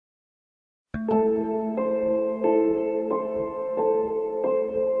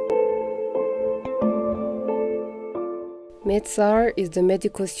Medsar is the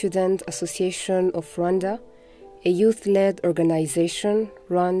Medical Student Association of Rwanda, a youth-led organization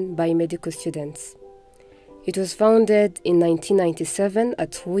run by medical students. It was founded in 1997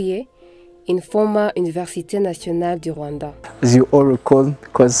 at Huye, in former Université Nationale du Rwanda. As you all recall,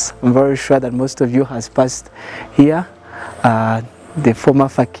 because I'm very sure that most of you has passed here, the former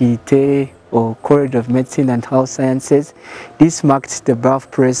Faculté or College of Medicine and Health Sciences, this marked the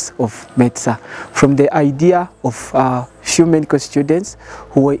birthplace of Medsar. From the idea of few medical students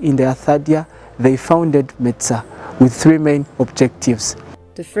who were in their third year, they founded Medsar with three main objectives.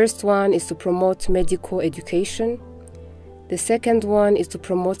 The first one is to promote medical education. The second one is to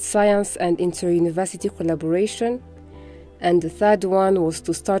promote science and inter-university collaboration. And the third one was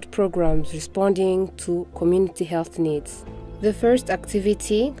to start programs responding to community health needs. The first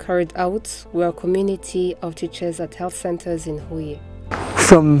activity carried out were community outreaches at health centers in Huye.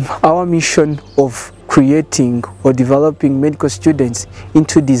 From our mission of creating or developing medical students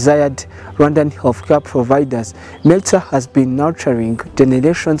into desired Rwandan healthcare providers, Medsar has been nurturing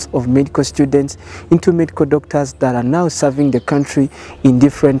generations of medical students into medical doctors that are now serving the country in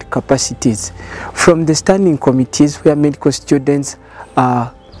different capacities. From the standing committees where medical students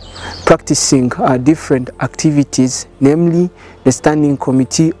are practicing different activities, namely the Standing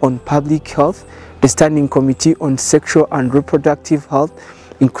Committee on Public Health, the Standing Committee on Sexual and Reproductive Health,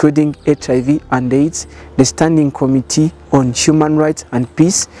 including HIV and AIDS, the Standing Committee on Human Rights and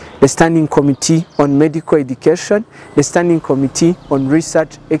Peace, the Standing Committee on Medical Education, the Standing Committee on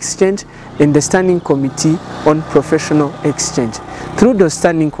Research Exchange, and the Standing Committee on Professional Exchange. Through those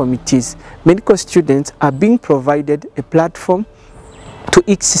standing committees, medical students are being provided a platform to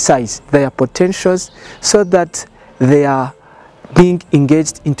exercise their potentials so that they are being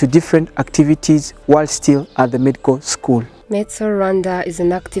engaged into different activities while still at the medical school. Medsar Rwanda is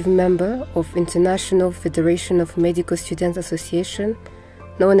an active member of International Federation of Medical Students Association,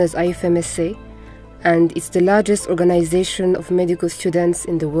 known as IFMSA, and it's the largest organization of medical students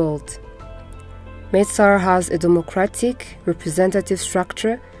in the world. Medsar has a democratic, representative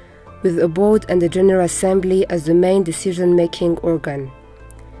structure with a board and a General Assembly as the main decision-making organ.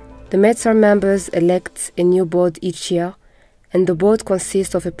 The Medsar members elect a new board each year, and the board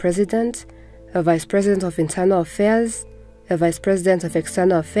consists of a president, a vice president of internal affairs, a vice president of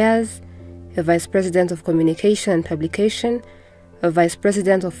external affairs, a vice president of communication and publication, a vice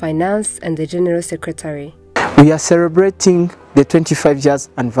president of finance, and the general secretary. We are celebrating the 25 years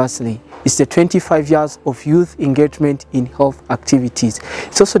anniversary. It's the 25 years of youth engagement in health activities.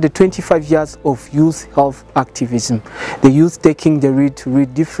 It's also the 25 years of youth health activism. The youth taking the lead to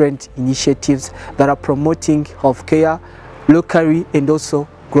lead different initiatives that are promoting healthcare locally and also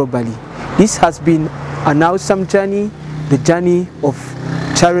globally. This has been an awesome journey, the journey of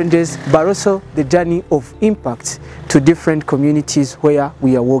challenges, but also the journey of impact to different communities where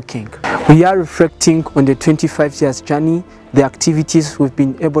we are working. We are reflecting on the 25 years journey, the activities we've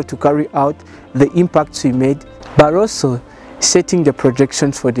been able to carry out, the impacts we made, but also setting the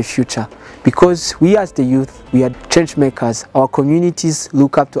projections for the future. Because we as the youth, we are change makers. Our communities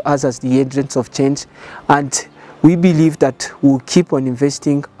look up to us as the agents of change, and we believe that we'll keep on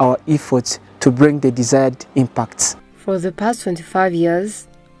investing our efforts to bring the desired impacts. For the past 25 years,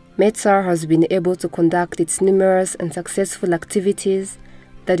 Medsar has been able to conduct its numerous and successful activities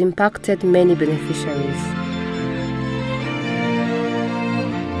that impacted many beneficiaries.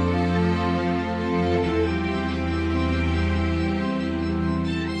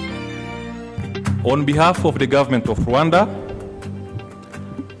 On behalf of the government of Rwanda,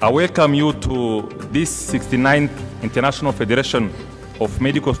 I welcome you to this 69th International Federation of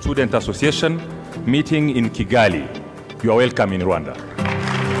Medical Student Association meeting in Kigali. You are welcome in Rwanda.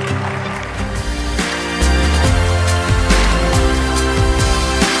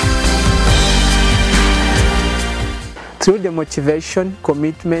 Through the motivation,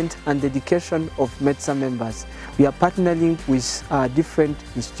 commitment, and dedication of Medsar members, we are partnering with different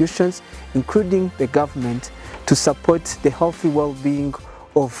institutions, including the government, to support the healthy well-being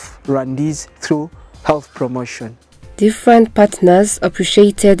of Rwandese through health promotion. Different partners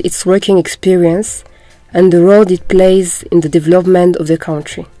appreciated its working experience and the role it plays in the development of the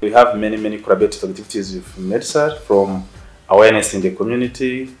country. We have many collaborative activities with Medsar, from awareness in the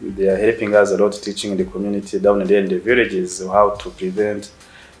community. They are helping us a lot, teaching the community down there in the villages how to prevent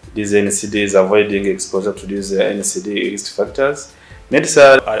these NCDs, avoiding exposure to these NCD risk factors.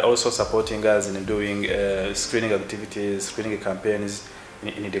 Medsar are also supporting us in doing screening activities, screening campaigns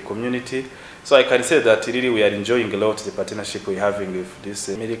in the community. So I can say that really we are enjoying a lot the partnership we're having with this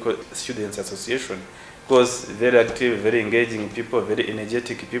Medical Students Association, because very active, very engaging people, very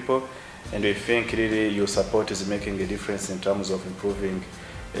energetic people, and we think really your support is making a difference in terms of improving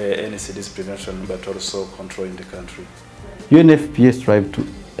NCD's prevention but also control in the country. UNFPA strives to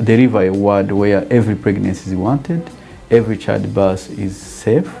deliver a world where every pregnancy is wanted, every childbirth is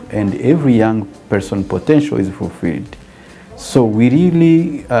safe, and every young person potential is fulfilled. So we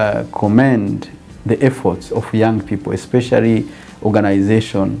really commend the efforts of young people, especially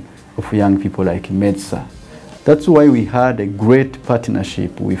organization of young people like Medsar. That's why we had a great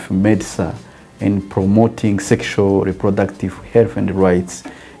partnership with Medsar in promoting sexual reproductive health and rights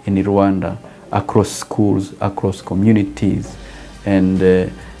in Rwanda across schools, across communities, and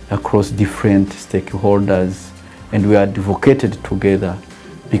across different stakeholders. And we advocated together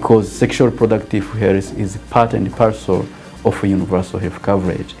because sexual reproductive health is part and parcel of universal health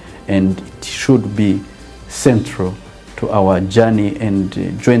coverage, and it should be central to our journey and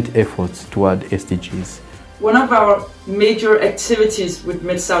joint efforts toward SDGs. One of our major activities with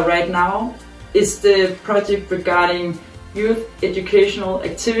Medsar right now is the project regarding youth educational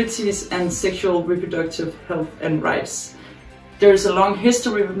activities and sexual reproductive health and rights. There's a long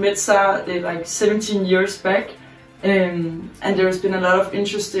history with Medsar, like 17 years back, and there's been a lot of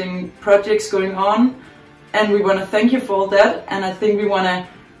interesting projects going on, and we want to thank you for all that. And I think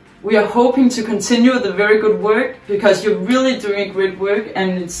we are hoping to continue the very good work, because you're really doing great work,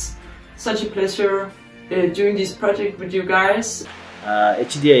 and it's such a pleasure doing this project with you guys.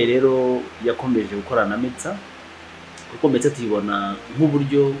 HDI rero yakomeje gukorana na Medsar, kuko Medsar tubona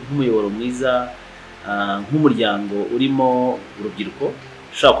nk'uburyo nk'umuyoboro mwiza, nk'umuryango urimo urubyiruko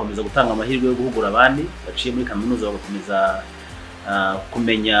ushaka gukomeza gutanga amahirwe yo guhugura abandi baciye muri kaminuza, bagakomeza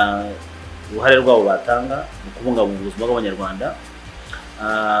kumenya uruhare rwabo batanga mu kubungabunga ubuzima bw'Abanyarwanda.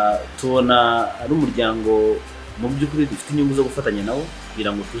 Tubona ari umuryango mu by'ukuri dufite inyungu zo gufatanya nabo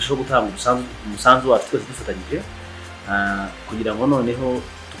kugira ngo turusheho gutanga umusanzu wacu twese dufatanyije kugira ngo noneho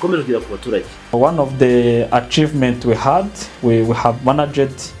dukomeze kugera ku baturage. One of the achievements we had, we have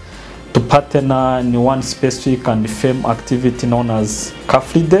managed to partner in one specific and firm activity known as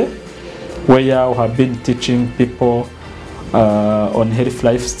Kafri Day, where we have been teaching people on health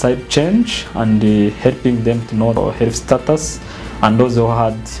lifestyle change and helping them to know their health status, and those who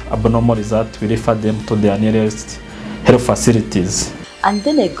had abnormal results, we refer them to their nearest health facilities. And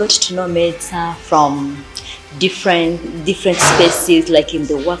then I got to know Medsar from different spaces, like in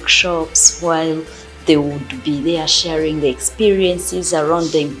the workshops, while they would be there sharing the experiences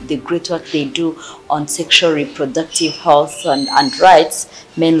around the great work they do on sexual reproductive health and rights,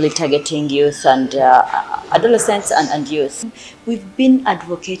 mainly targeting youth and adolescents and youth. We've been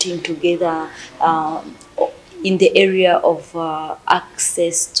advocating together in the area of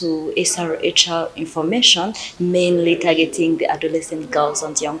access to SRHR information, mainly targeting the adolescent girls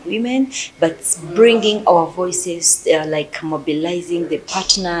and young women, but bringing our voices, like mobilizing the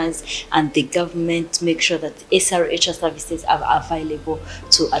partners and the government to make sure that SRHR services are available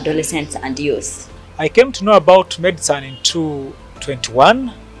to adolescents and youth. I came to know about Medsar in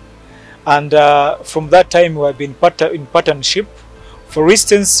 2021, and from that time we have been in partnership. For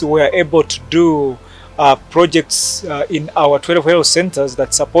instance, we are able to do projects in our 12 health centers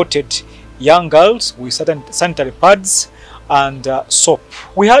that supported young girls with certain sanitary pads and soap.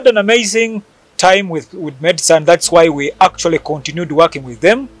 We had an amazing time with Medsar, and that's why we actually continued working with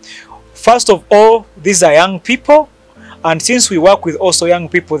them. First of all, these are young people, and since we work with also young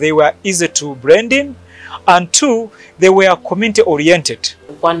people, they were easy to blend in, and two, they were community oriented.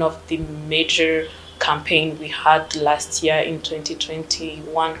 One of the major campaign we had last year in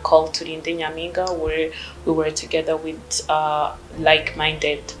 2021 called Turinde Nyaminga, where we were together with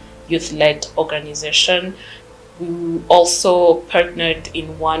like-minded youth-led organization. We also partnered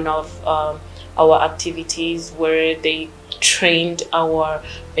in one of our activities where they trained our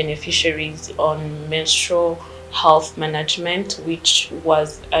beneficiaries on menstrual health management, which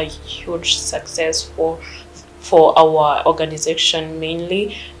was a huge success for our organization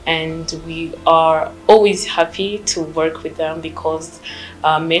mainly, and we are always happy to work with them because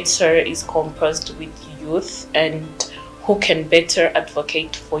Medsar is composed with youth, and who can better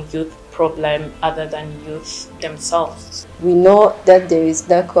advocate for youth problem other than youth themselves. We know that there is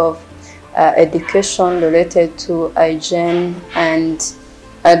lack of education related to hygiene and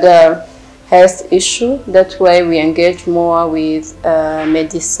other health issue. That's why we engage more with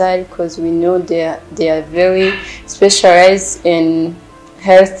Medsar, because we know they are very specialized in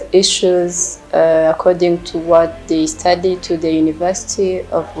health issues according to what they study to the University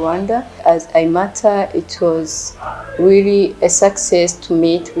of Rwanda. As IMATA, it was really a success to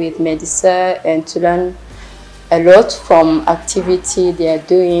meet with Medsar and to learn a lot from activity they are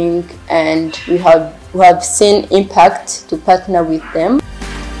doing, and we have seen impact to partner with them.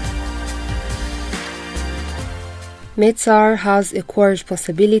 Medsar has a core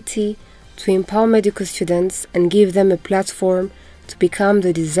responsibility to empower medical students and give them a platform to become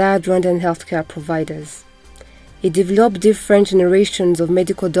the desired Rwandan healthcare providers. It developed different generations of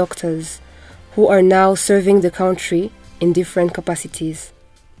medical doctors who are now serving the country in different capacities.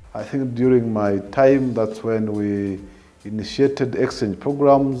 I think during my time, that's when we initiated exchange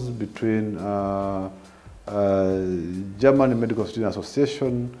programs between German Medical Student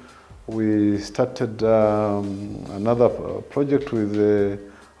Association. We started another project with the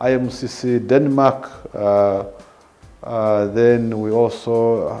IMCC Denmark. Then we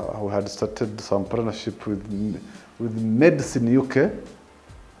also we had started some partnership with Medicine UK,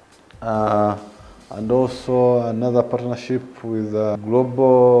 and also another partnership with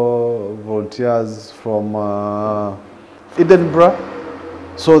global volunteers from Edinburgh.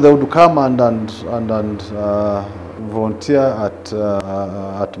 So they would come and volunteer at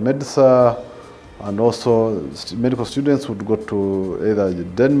Medsar, and also medical students would go to either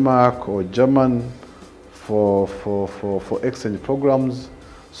Denmark or Germany for exchange programs.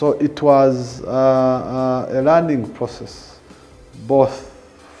 So it was a learning process, both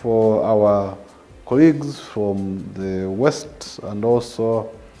for our colleagues from the West and also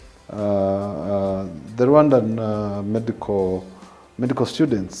the Rwandan medical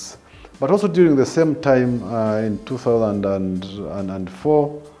students. But also during the same time in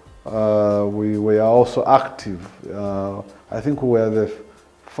 2004, we were also active. I think we were the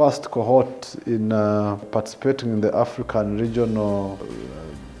first cohort in participating in the African regional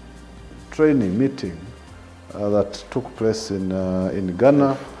training meeting that took place in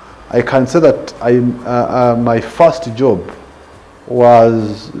Ghana. I can say that my first job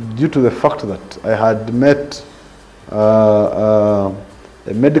was due to the fact that I had met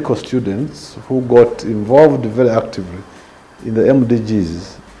medical students who got involved very actively in the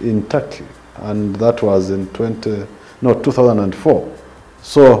MDGs in Turkey, and that was in 2004.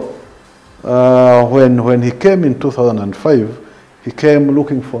 So when he came in 2005, he came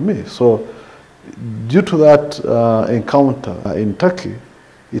looking for me. So due to that encounter in Turkey,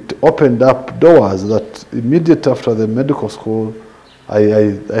 it opened up doors that immediately after the medical school, I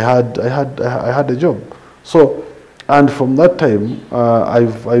had a job. So, and from that time,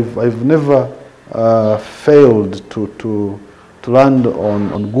 I've never failed to land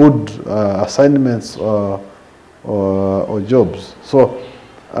on good assignments or jobs. So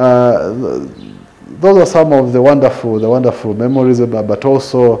those are some of the wonderful memories, but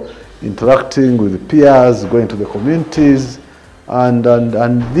also interacting with peers, going to the communities, and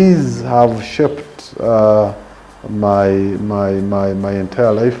these have shaped my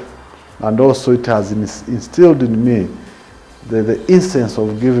entire life, and also it has instilled in me the essence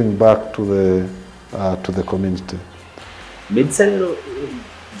of giving back to the community. Medsar rero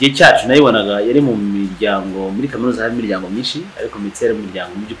igihe cyacu nayibonaga yari mu miryango, muri kaminuza hari imiryango myinshi, ariko Medsar mu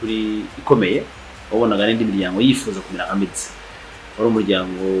miryango mu by'ukuri ikomeye, wabonaga n'indi miryango yifuza kumera nka Medsar. Wari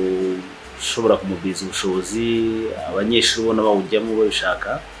umuryango ushobora kumubwiza ubushobozi, abanyeshuri ubona bawujyamo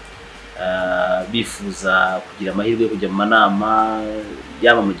babishaka, bifuza kugira amahirwe yo kujya mu manama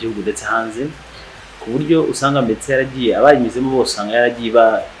yaba mu gihugu ndetse hanze, ku buryo usanga Medsar yaragiye abayinyuzemo bose usanga yaragiye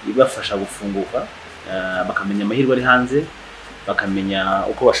ibafasha gufunguka, bakamenya amahirwe ari hanze, bakamenya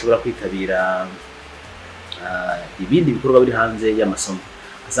uko bashobora kwitabira ibindi bikorwa biri hanze y'amasomo.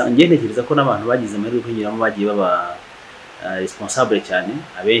 Ngiye ntekereza ko n'abantu bagize amahirwe yo kwinjiramo bagiye baba responsable cyane,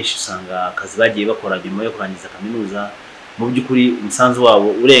 abenshi usanga akazi bagiye bakora nyuma yo kurangiza kaminuza, mu by'ukuri umusanzu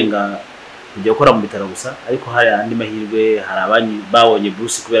wabo urenga kujya gukora mu bitaro gusa, ariko hari andi mahirwe, hari abanyi babonye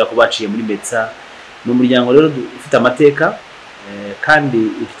buruse kubera ko baciye muri Medsar. Ni umuryango rero ufite amateka, kandi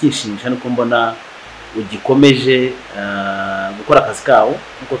ikishimisha nuko mbona ugikomeje gukora akazi kawo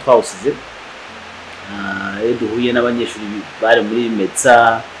nkuko twawusize. Iyo duhuye n'abanyeshuri bari muri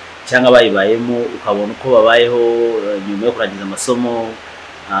Medsar cyangwa bayibayemo, ukabona uko babayeho nyuma yo kurangiza amasomo,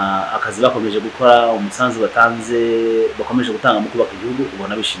 akazi bakomeje gukora, umusanzu batanze, bakomeje gutanga mu kubaka igihugu,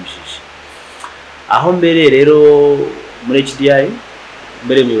 ubona bishimishije. Aho mbere rero muri HDI,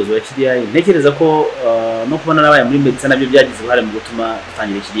 mbere umuyobozi wa HDI, ntekereza ko no kubona nabaye muri Medsar nabyo byagize uruhare mu gutuma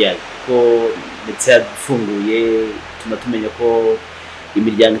dutangira HDI, ko Medsar yafunguye, tuma tumenya ko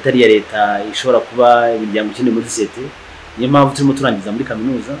imiryango itari ya leta ishobora kuba imiryango ikindi muri sosiyete. Niyo mpamvu turimo turangiza muri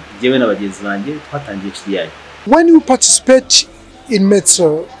kaminuza, jewe n'abagenzi banjye twatangiye HDI. When you participate in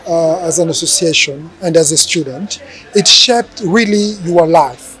Medsar as an association and as a student, it shaped really your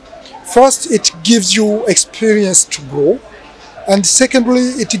life. First, it gives you experience to grow, and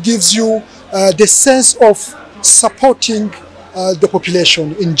secondly, it gives you the sense of supporting the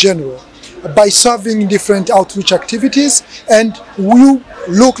population in general by serving different outreach activities, and you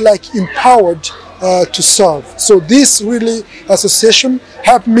look like empowered to solve. So this really association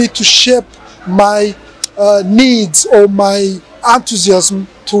helped me to shape my needs or my enthusiasm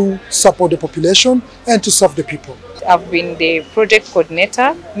to support the population and to serve the people. I've been the project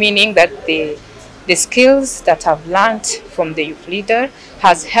coordinator, meaning that the skills that I've learned from the youth leader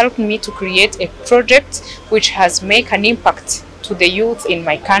has helped me to create a project which has made an impact to the youth in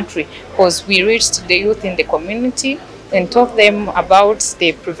my country, because we reached the youth in the community and taught them about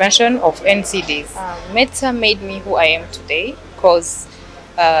the prevention of NCDs. Medsar made me who I am today, because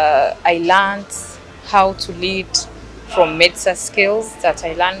I learned how to lead from Medsar skills that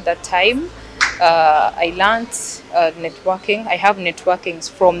I learned that time. I learned networking. I have networkings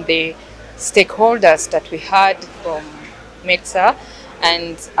from the stakeholders that we had from Medsar,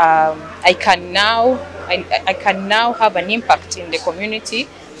 and I can now have an impact in the community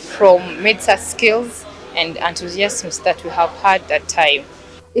from Medsar skills and enthusiasms that we have had that time.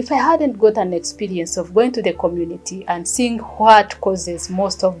 If I hadn't got an experience of going to the community and seeing what causes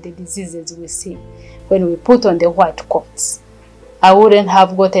most of the diseases we see when we put on the white coats, I wouldn't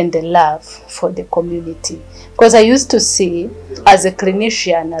have gotten the love for the community. Because I used to see, as a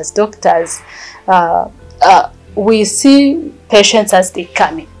clinician, as doctors, we see patients as they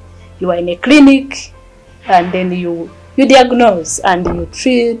come in. You are in a clinic, and then you diagnose and you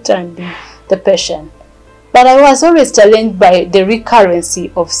treat the patient. But I was always challenged by the recurrency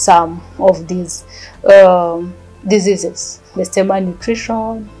of some of these diseases, the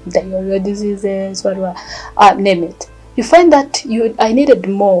malnutrition, diarrhea diseases, whatever, name it. You find that I needed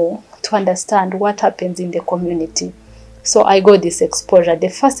more to understand what happens in the community. So I got this exposure. The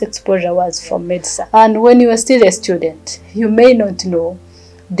first exposure was from Medsar. And when you are still a student, you may not know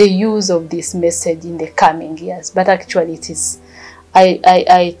the use of this message in the coming years, but actually it is.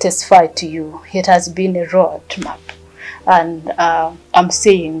 I testify to you, it has been a roadmap, and I'm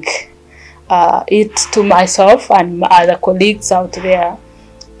saying it to myself and my other colleagues out there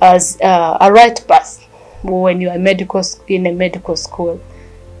as a right path. When you are in a medical school,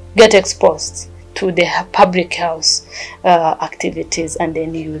 get exposed to the public health activities, and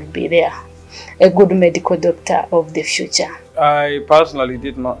then you will be there, a good medical doctor of the future. I personally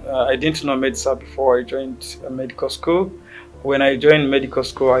didn't know Medsar before I joined medical school. When I joined medical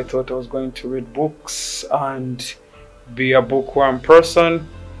school, I thought I was going to read books and be a bookworm person.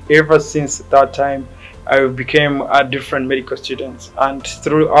 Ever since that time, I became a different medical student. And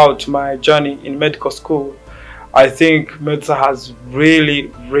throughout my journey in medical school, I think Medsar has really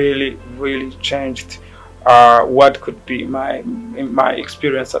changed what could be my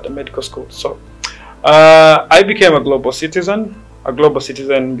experience at the medical school. So I became a global citizen. A global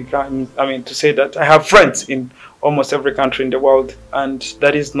citizen to say that I have friends in almost every country in the world, and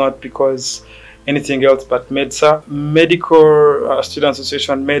that is not because anything else but Medsar. Medical Student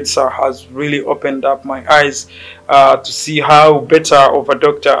Association Medsar has really opened up my eyes to see how better of a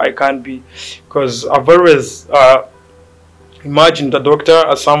doctor I can be, because I've always imagined a doctor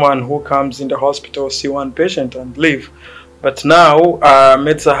as someone who comes in the hospital, see one patient and leave. But now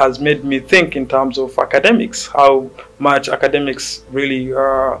Medsar has made me think in terms of academics, how much academics really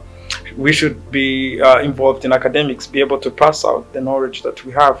we should be involved in academics, be able to pass out the knowledge that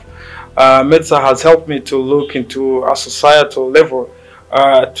we have. Medsar has helped me to look into a societal level,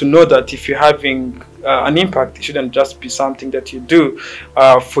 to know that if you're having an impact, it shouldn't just be something that you do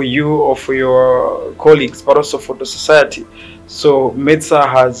for you or for your colleagues, but also for the society. So Medsar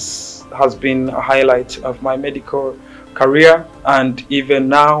has been a highlight of my medical career, and even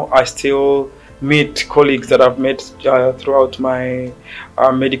now I still meet colleagues that I've met throughout my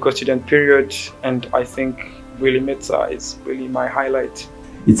medical student period, and I think really Medsar is really my highlight.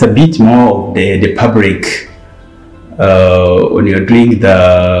 It's a bit more of the public when you're doing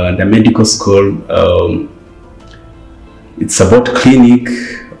the medical school. It's about clinic,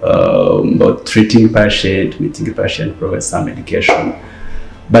 about treating patient, meeting patient, provide some medication.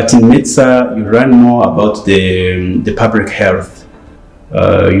 But in Medsar, you learn more about the public health.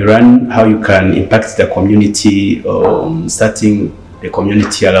 You learn how you can impact the community, starting the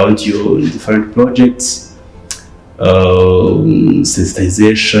community around you in different projects,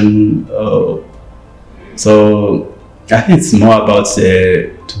 sensitization. So I think it's more about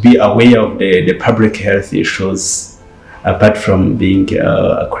to be aware of the public health issues, apart from being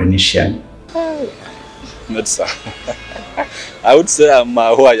a clinician. Medsar. I would say I'm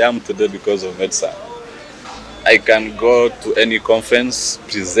who I am today because of Medsar. I can go to any conference,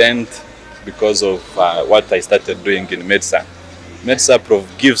 present because of what I started doing in Medsar. Medsar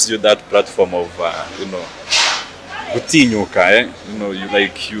gives you that platform of,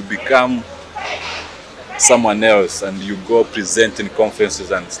 you become someone else and you go present in conferences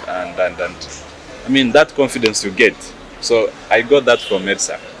and I mean, that confidence you get. So I got that from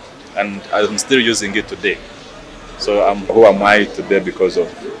Medsar, and I'm still using it today. So who am I today because of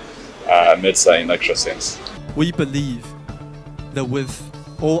Medsar in actual sense. We believe that with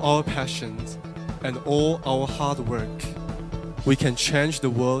all our passions and all our hard work, we can change the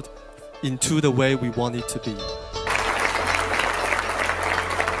world into the way we want it to be.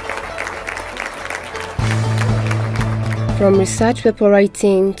 From research paper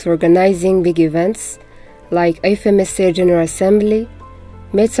writing to organizing big events like IFMSA General Assembly,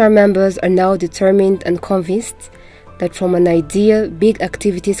 Medsar members are now determined and convinced that from an idea, big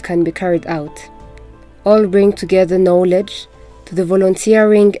activities can be carried out. All bring together knowledge to the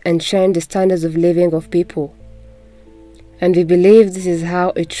volunteering and change the standards of living of people. And we believe this is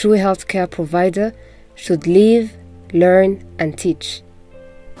how a true healthcare provider should live, learn and teach.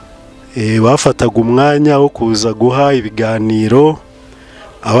 Bafataga umwanya wo kuza guha ibiganiro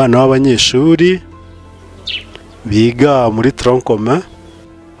abana b'abanyeshuri biga muri Troncoma.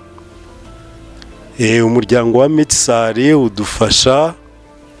 Umuryango wa Medsar udufasha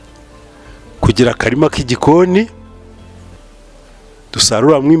kugira akarima k'igikoni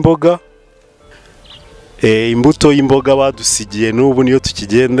dusaruramwe imboga, imbuto y'imboga badusigiye n'ubu niyo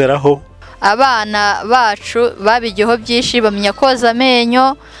tukigenderaho. Abana bacu babigiyeho byinshi, bamenya koza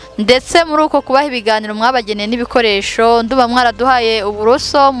amenyo, ndetse muri uko kubaha ibiganiro mwabageneye n'ibikoresho, nduba mwaraduhaye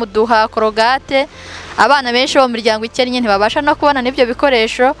uburoso, muduha korogate. Abana benshi bo mu miryango ikennye ntibabasha no kubona n'ibyo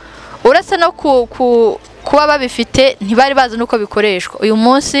bikoresho, uretse no kuba babifite ntibari bazi nuko bikoreshwa. Uyu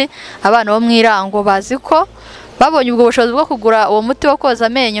munsi abana bo mwirango bazi ko babonye ubwo bushobozi bwo kugura uwo muti wo koza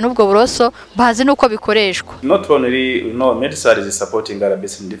amenyo n'ubwo buroso, bazi nuko bikoreshwa. Not only Medsar is supporting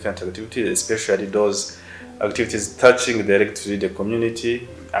RBS in different activities, especially those activities touching directly the community,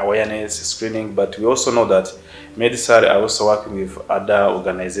 awareness, screening, but we also know that Medsar are also working with other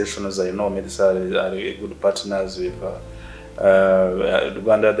organizations. I know Medsar are good partners with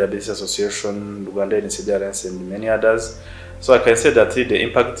Rwanda Diabetes Association, Rwanda NCDRS and many others. So I can say that the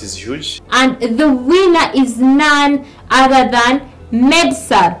impact is huge. And the winner is none other than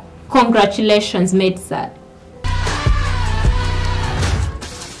Medsar. Congratulations, Medsar.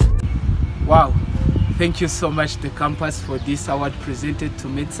 Wow, thank you so much, the campus, for this award presented to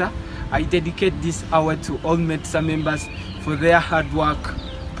Medsar. I dedicate this award to all Medsar members for their hard work,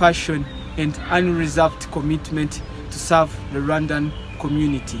 passion, and unreserved commitment to serve the Rwandan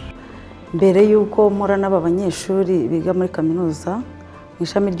community. Mbere yuko mpura n'aba banyeshuri biga muri kaminuza mu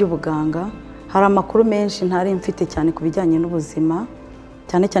ishami ry'ubuganga, hari amakuru menshi ntari mfite cyane ku bijyanye n'ubuzima,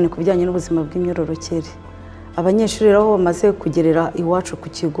 cyane ku bijyanye n'ubuzima bw'imyororokere. Abanyeshuri rero bamaze kugerera iwacu ku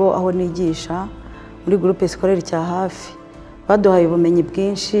kigo aho nigisha muri groupe scolaire cya hafi, baduhaye ubumenyi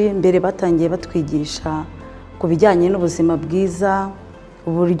bwinshi. Mbere batangiye batwigisha ku bijyanye n'ubuzima bwiza,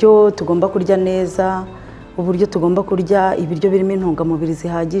 uburyo tugomba kurya neza, uburyo tugomba kurya ibiryo birimo intungamubiri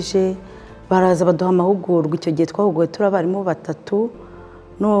zihagije. Baraza baduha amahugurwa. Icyo gihe twahuguwe turi abarimu batatu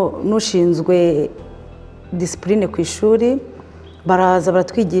n'ushinzwe discipline ku ishuri. Baraza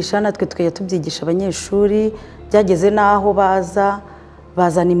baratwigisha, natwe tukajya tubyigisha abanyeshuri. Byageze n'aho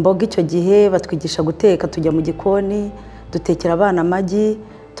bazana imboga. Icyo gihe batwigisha guteka, tujya mu gikoni dutekera abana amagi,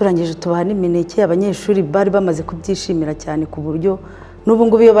 turangije tubaha n'imineke. Abanyeshuri bari bamaze kubyishimira cyane ku buryo n'ubu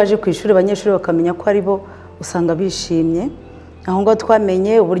ngubu iyo baje ku ishuri abanyeshuri bakamenya ko ari bo, usanga bishimye. Aho ngaho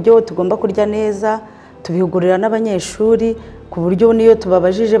twamenye uburyo tugomba kurya neza, tubihugurira n'abanyeshuri ku buryo niyo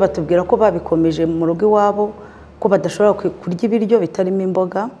tubabajije batubwira ko babikomeje mu rugo iwabo, ko badashobora kurya ibiryo bitarimo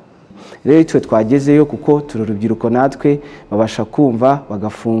imboga. Rero twe twagezeyo kuko turi urubyiruko, natwe babasha kumva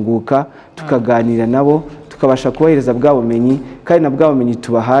bagafunguka, tukaganira nabo, tukabasha kubahereza bwa bumenyi, kandi na bwa bumenyi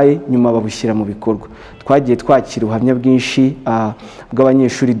tubahaye nyuma babushyira mu bikorwa. Twagiye twakira ubuhamya bwinshi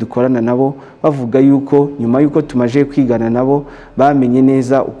bw'abanyeshuri dukorana nabo, bavuga yuko nyuma yuko tumaje kwigana nabo bamenye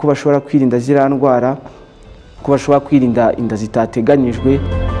neza uko bashobora kwirinda ziriya ndwara, uko bashobora kwirinda inda zitateganyijwe.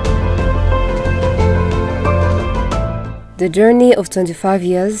 The journey of 25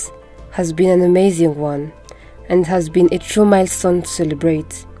 years has been an amazing one and has been a true milestone to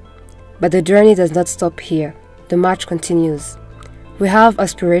celebrate. But the journey does not stop here. The march continues. We have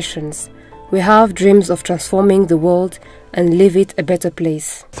aspirations. We have dreams of transforming the world and leave it a better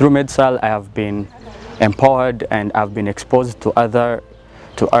place. Through Medsar, I have been empowered and I've been exposed to other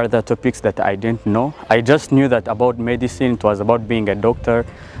topics that I didn't know. I just knew that about medicine, it was about being a doctor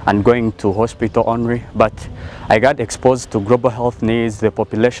and going to hospital only, but I got exposed to global health needs, the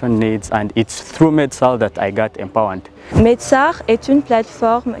population needs, and it's through Medsar that I got empowered. Medsar est une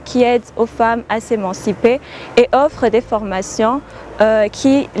plateforme qui aide aux femmes à s'émanciper et offre des formations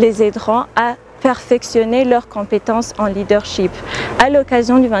qui les aideront à perfectionner leurs compétences en leadership. À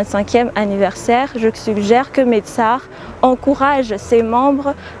l'occasion du 25e anniversaire, je suggère que Medsar encourage ses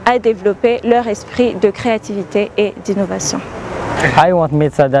membres à développer leur esprit de créativité et d'innovation. I want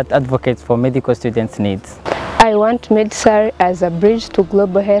Medsar that advocates for medical students' needs. I want Medsar as a bridge to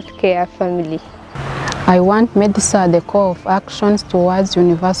global healthcare family. I want Medsar the core of actions towards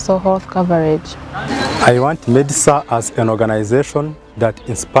universal health coverage. I want Medsar as an organization that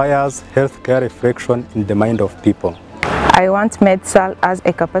inspires healthcare reflection in the mind of people. I want Medsar as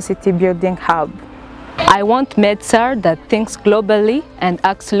a capacity building hub. I want Medsar that thinks globally and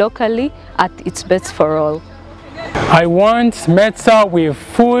acts locally at its best for all. I want Medsar with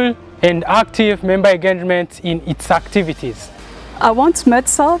full and active member engagement in its activities. I want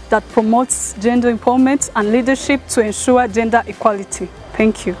Medsar that promotes gender empowerment and leadership to ensure gender equality.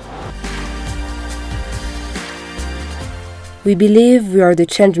 Thank you. We believe we are the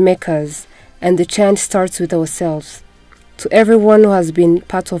change makers, and the change starts with ourselves. To everyone who has been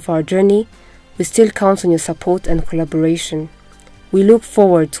part of our journey, we still count on your support and collaboration. We look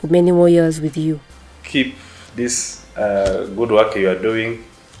forward to many more years with you. Keep this good work you are doing,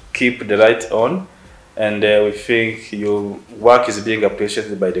 keep the light on, and we think your work is being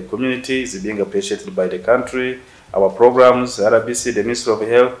appreciated by the community, is being appreciated by the country, our programs, RBC, the Ministry of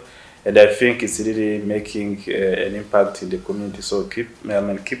Health, and I think it's really making an impact in the community. So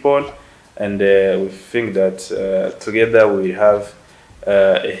keep on, and we think that together we have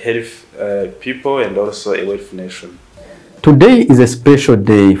a healthy people and also a wealthy nation. Today is a special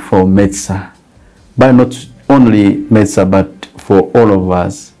day for Medsar, but not only Medsar, but for all of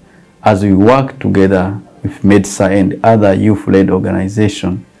us, as we work together with Medsar and other youth-led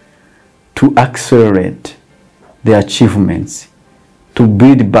organizations to accelerate the achievements, to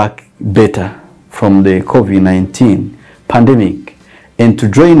build back better from the COVID-19 pandemic, and to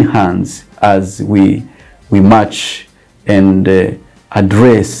join hands as we march and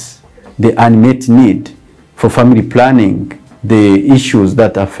address the unmet need for family planning, the issues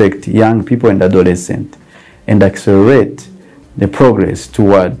that affect young people and adolescents, and accelerate the progress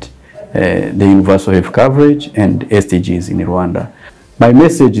toward the universal health coverage and SDGs in Rwanda. My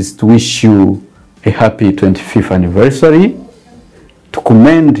message is to wish you a happy 25th anniversary, to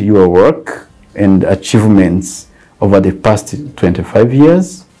commend your work and achievements over the past 25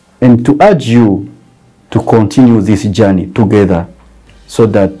 years, and to urge you to continue this journey together so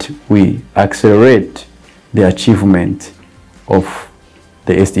that we accelerate the achievement of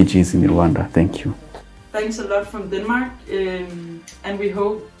the SDGs in Rwanda. Thank you. Thanks a lot from Denmark, and we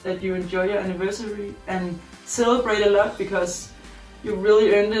hope that you enjoy your anniversary and celebrate a lot because you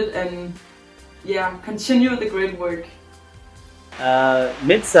really earned it, and yeah, continue the great work.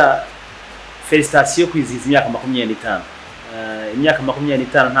 Medsar, felicitation kwizihiza imyaka 25. Imyaka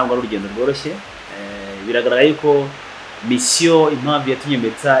 25 ntabwo ari urugendo rworoshye. Biragaragara yuko mission impamvu yatumye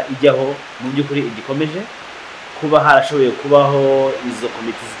Medsar ijyaho mu by'ukuri igikomeje kuba harashoboye kubaho izo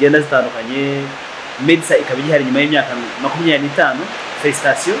komite zigenda zitandukanye. Medsar ikaba igihari nyuma y'imyaka 25.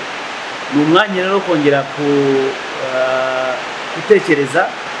 Felicitation. Ni umwanya rero kongera gutekereza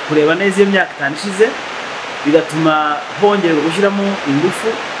kureba neza iyo myaka 5 ishize, bigatuma hongerwa gushyiramo ingufu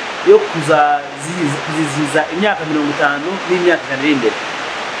yo kuziziza imyaka 50 n'imyaka 100 iri imbere.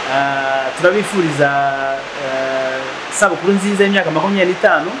 Turabifuriza sabukuru nziza y'imyaka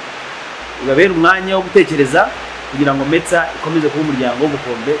 25, ibabera umwanya wo gutekereza kugira ngo Medsar ikomeze kuba umuryango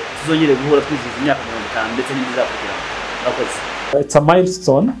w'ubukombe, tuzongere guhura twizihiza imyaka 50 ndetse n'ibizakurikira. It's a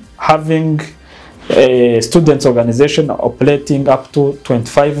milestone having a students organization operating up to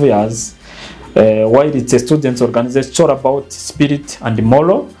 25 years. While it's a students organization, it's all about spirit and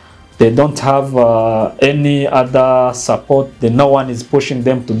moral. They don't have any other support. No one is pushing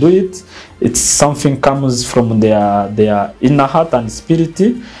them to do it. It's something comes from their inner heart and spirit.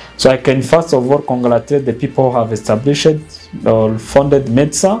 So I can first of all congratulate the people who have established or founded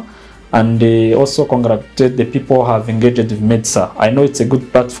Medsar, and also congratulate the people who have engaged with Medsar. I know it's a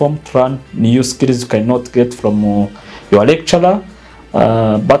good platform to learn new skills you cannot get from your lecturer.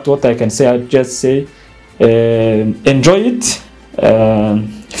 But what I can say, I just say, enjoy it,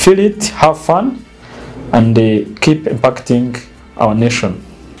 feel it, have fun, and keep impacting our nation.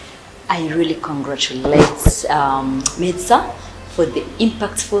 I really congratulate Medsar for the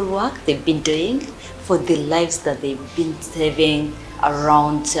impactful work they've been doing, for the lives that they've been saving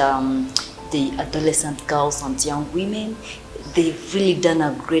around the adolescent girls and young women. They've really done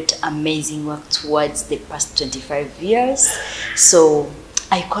a great, amazing work towards the past 25 years. So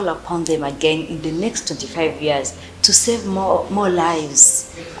I call upon them again in the next 25 years to save more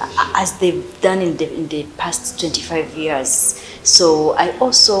lives as they've done in the past 25 years. So I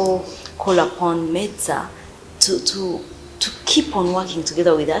also call upon Medsar to to keep on working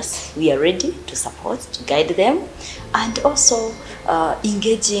together with us. We are ready to support, to guide them, and also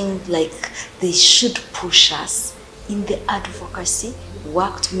engaging, like they should push us in the advocacy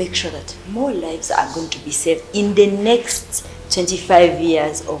work to make sure that more lives are going to be saved in the next 25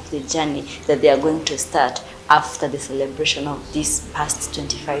 years of the journey that they are going to start after the celebration of these past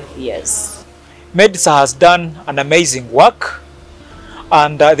 25 years. Medsar has done an amazing work,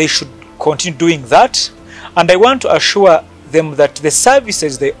 and they should continue doing that. And I want to assure them that the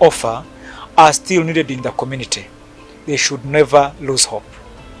services they offer are still needed in the community. They should never lose hope.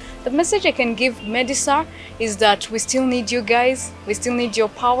 The message I can give Medsar is that we still need you guys, we still need your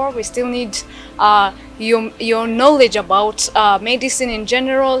power, we still need your knowledge about medicine in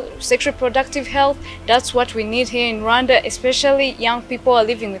general, sexual reproductive health. That's what we need here in Rwanda, especially young people are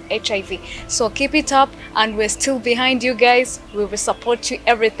living with HIV. So keep it up, and we're still behind you guys. We will support you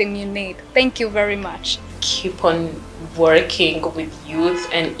everything you need. Thank you very much. Keep on working with youth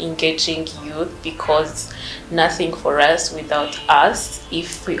and engaging youth, because nothing for us without us.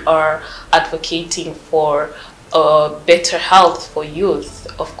 If we are advocating for better health for youth,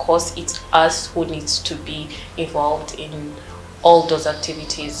 of course it's us who needs to be involved in all those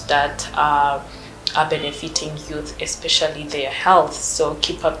activities that are benefiting youth, especially their health. So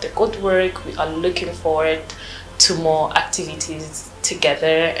keep up the good work. We are looking forward to more activities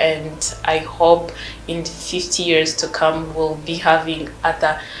together, and I hope in 50 years to come we'll be having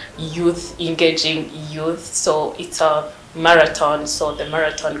other youth engaging youth. So it's a marathon, so the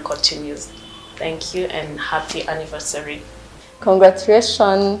marathon continues. Thank you and happy anniversary.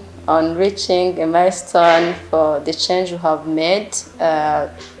 Congratulations on reaching a milestone for the change you have made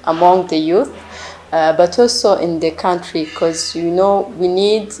among the youth, but also in the country, because you know we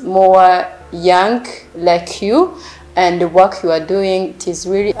need more young like you, and the work you are doing, it is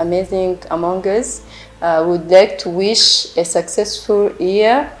really amazing among us. Would like to wish a successful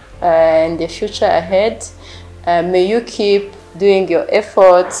year and the future ahead. May you keep doing your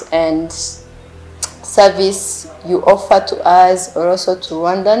efforts and service you offer to us, or also to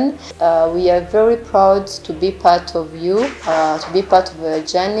Rwandan. We are very proud to be part of you, to be part of your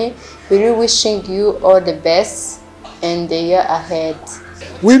journey. Really wishing you all the best in the year ahead.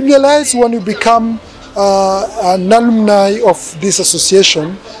 We realize when you become an alumni of this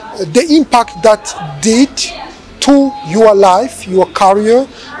association, the impact that did to your life, your career,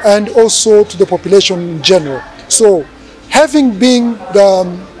 and also to the population in general. So, having been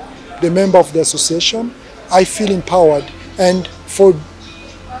the member of the association, I feel empowered, and for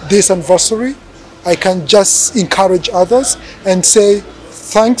this anniversary, I can just encourage others and say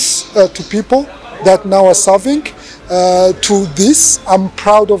thanks to people that now are serving to this. I'm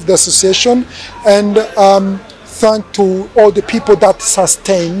proud of the association, and thank to all the people that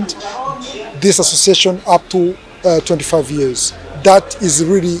sustained this association up to 25 years. That is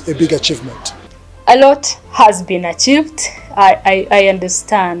really a big achievement. A lot has been achieved. I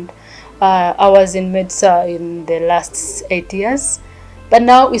understand. I was in Medsar in the last 8 years, but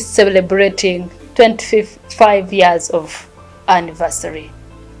now it's celebrating 25 years of anniversary.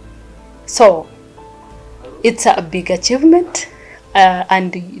 So it's a big achievement,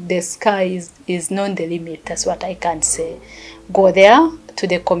 and the sky is not the limit. That's what I can say. Go there to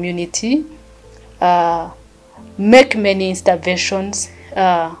the community, make many interventions,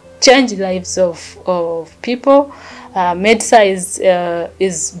 change lives of people. Medsar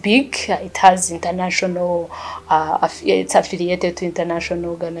is big. It has international. It's affiliated to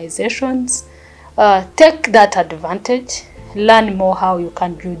international organizations. Take that advantage. Learn more how you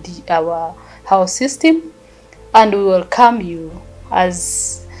can build our health system, and we welcome you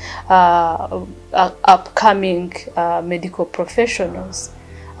as upcoming medical professionals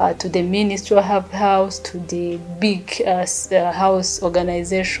to the Ministry of Health, to the big health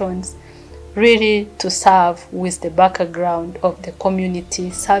organizations, really to serve with the background of the community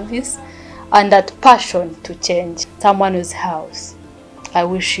service and that passion to change someone's house. I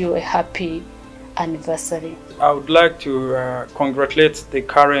wish you a happy anniversary. I would like to congratulate the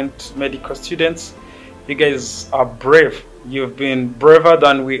current medical students. You guys are brave. You've been braver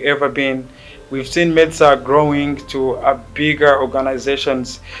than we ever been. We've seen Medsar growing to a bigger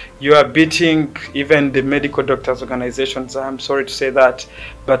organizations. You are beating even the medical doctors organizations. I'm sorry to say that,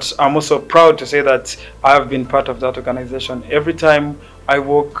 but I'm also proud to say that I have been part of that organization. Every time I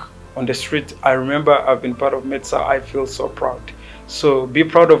walk on the street, I remember I've been part of Medsar. I feel so proud. So be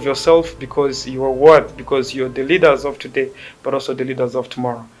proud of yourself, because you are worth, because you're the leaders of today, but also the leaders of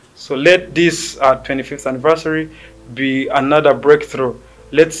tomorrow. So let this 25th anniversary be another breakthrough.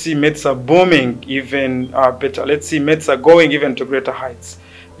 Let's see Medsar booming even better. Let's see Medsar going even to greater heights.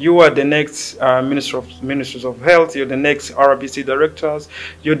 You are the next ministers of health. You're the next RBC directors.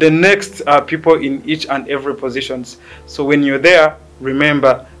 You're the next people in each and every positions. So when you're there,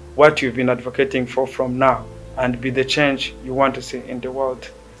 remember what you've been advocating for from now, and be the change you want to see in the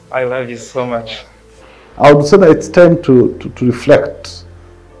world. I love you so much. I would say that it's time to reflect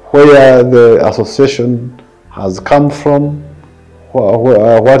where the association has come from,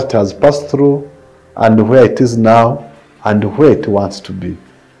 what it has passed through, and where it is now, and where it wants to be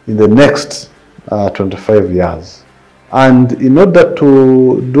in the next 25 years. And in order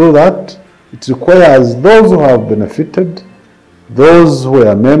to do that, it requires those who have benefited, those who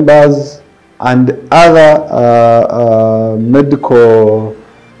are members, and other medical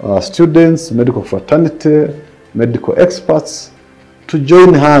students, medical fraternity, medical experts, to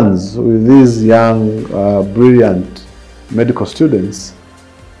join hands with these young, brilliant medical students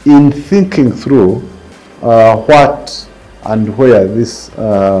in thinking through what and where this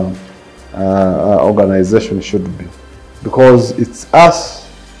organization should be. Because it's us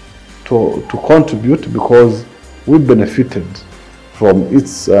to contribute, because we benefited from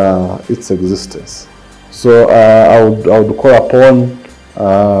its existence. So I would call upon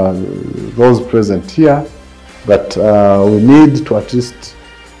those present here that we need to at least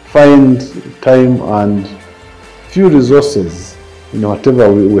find time and few resources in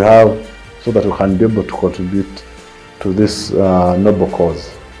whatever we have, so that we can be able to contribute to this noble cause.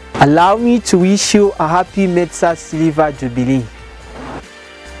 Allow me to wish you a happy Medsar Silver Jubilee.